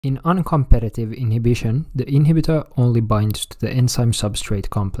In uncompetitive inhibition, the inhibitor only binds to the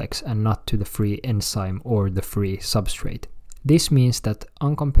enzyme-substrate complex and not to the free enzyme or the free substrate. This means that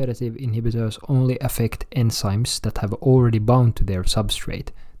uncompetitive inhibitors only affect enzymes that have already bound to their substrate.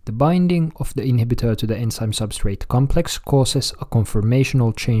 The binding of the inhibitor to the enzyme-substrate complex causes a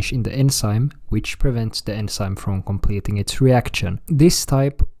conformational change in the enzyme, which prevents the enzyme from completing its reaction. This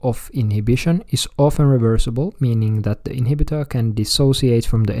type of inhibition is often reversible, meaning that the inhibitor can dissociate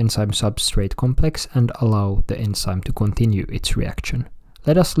from the enzyme-substrate complex and allow the enzyme to continue its reaction.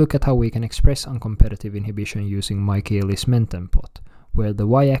 Let us look at how we can express uncompetitive inhibition using Michaelis-Menten plot, where the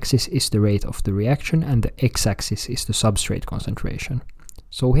y-axis is the rate of the reaction and the x-axis is the substrate concentration.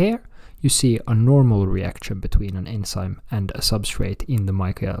 So here you see a normal reaction between an enzyme and a substrate in the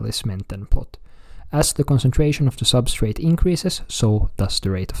Michaelis-Menten plot. As the concentration of the substrate increases, so does the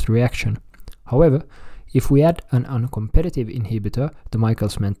rate of the reaction. However, if we add an uncompetitive inhibitor, the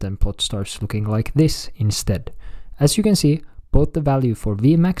Michaelis-Menten plot starts looking like this instead. As you can see, both the value for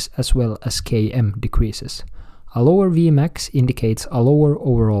Vmax as well as Km decreases. A lower Vmax indicates a lower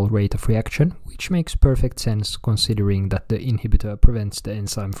overall rate of reaction, which makes perfect sense considering that the inhibitor prevents the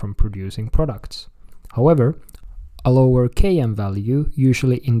enzyme from producing products. However, a lower Km value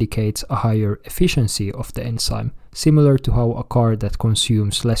usually indicates a higher efficiency of the enzyme, similar to how a car that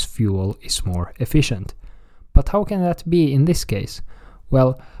consumes less fuel is more efficient. But how can that be in this case?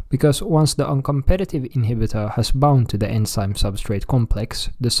 Well, because once the uncompetitive inhibitor has bound to the enzyme-substrate complex,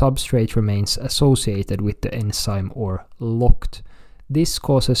 the substrate remains associated with the enzyme or locked. This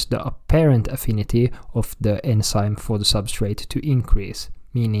causes the apparent affinity of the enzyme for the substrate to increase,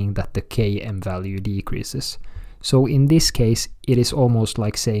 meaning that the Km value decreases. So in this case, it is almost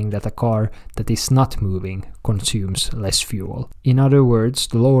like saying that a car that is not moving consumes less fuel. In other words,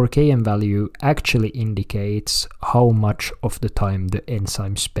 the lower Km value actually indicates how much of the time the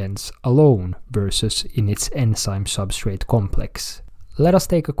enzyme spends alone versus in its enzyme-substrate complex. Let us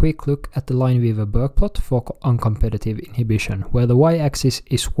take a quick look at the Lineweaver-Burke plot for uncompetitive inhibition, where the y-axis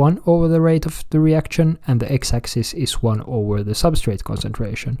is 1 over the rate of the reaction and the x-axis is 1 over the substrate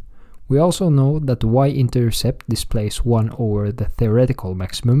concentration. We also know that the y-intercept displays 1 over the theoretical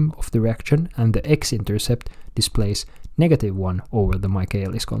maximum of the reaction and the x-intercept displays -1 over the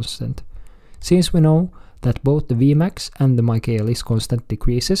Michaelis constant. Since we know that both the Vmax and the Michaelis constant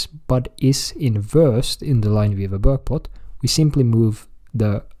decreases but is inversed in the Lineweaver-Burke plot, we simply move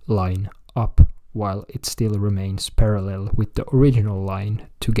the line up while it still remains parallel with the original line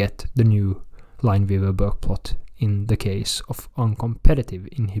to get the new Lineweaver-Burke plot in the case of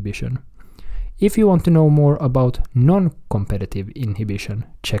uncompetitive inhibition. If you want to know more about non-competitive inhibition,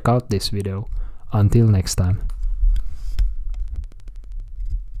 check out this video. Until next time.